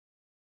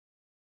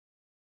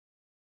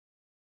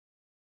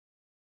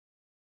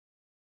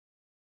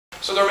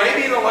So there may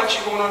be an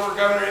election going on for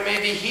governor. It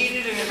may be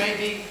heated and it may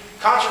be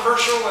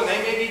controversial, and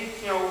they may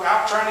be,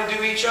 out trying to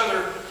do each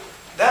other.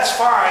 That's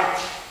fine.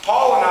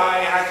 Paul and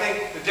I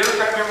think the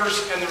Democrat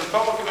members and the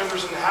Republican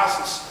members in the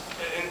House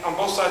and on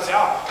both sides of the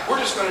aisle, we're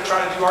just going to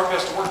try to do our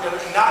best to work together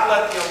and not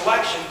let the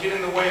election get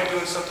in the way of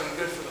doing something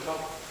good for the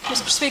public.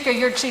 Mr. Speaker,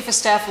 your chief of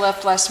staff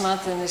left last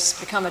month and has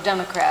become a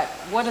Democrat.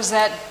 What does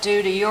that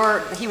do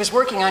to he was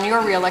working on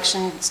your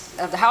reelection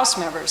of the House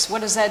members.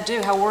 What does that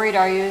do? How worried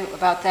are you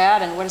about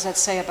that? And what does that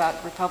say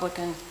about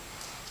Republican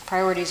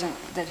priorities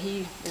that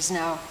he is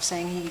now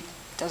saying he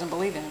doesn't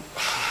believe in?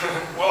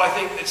 Well, I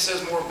think it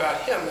says more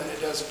about him than it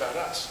does about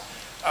us.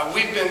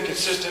 We've been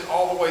consistent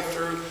all the way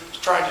through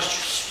to try to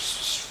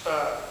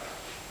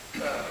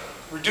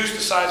reduce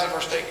the size of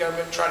our state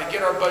government, try to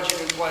get our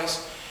budget in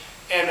place.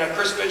 And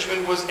Chris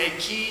Benjamin was a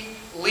key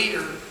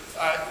leader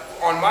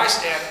on my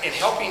staff in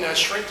helping us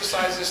shrink the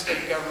size of the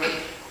state government,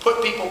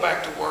 put people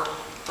back to work,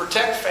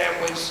 protect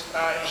families.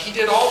 He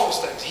did all those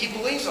things. He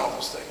believes all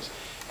those things.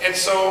 And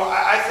so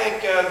I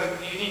think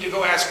you need to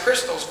go ask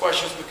Chris those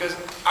questions, because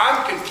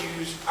I'm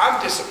confused,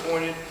 I'm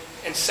disappointed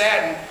and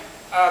saddened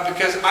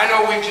because I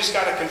know we've just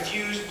got a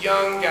confused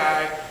young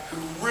guy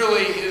who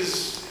really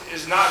is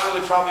not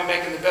really probably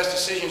making the best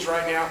decisions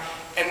right now.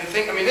 And the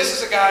thing, this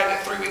is a guy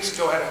that 3 weeks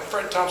ago had a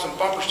Fred Thompson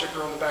bumper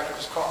sticker on the back of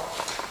his car.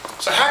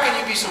 So how can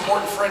you be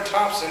supporting Fred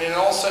Thompson and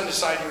all of a sudden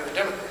decide you're a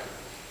Democrat?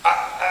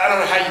 I don't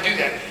know how you do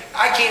that.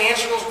 I can't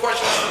answer those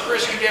questions for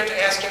Chris. You'd have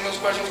to ask him those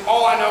questions.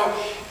 All I know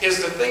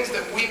is the things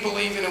that we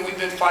believe in and we've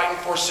been fighting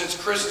for since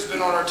Chris has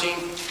been on our team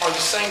are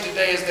the same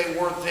today as they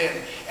were then.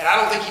 And I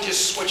don't think he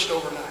just switched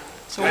overnight.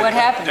 So what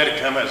happened? Did it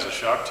come as a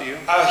shock to you?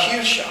 A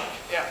huge shock,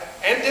 yeah.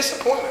 And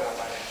disappointment, I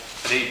might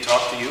add. Did he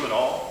talk to you at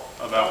all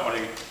about what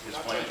his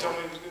plan was? He told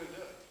me he was good.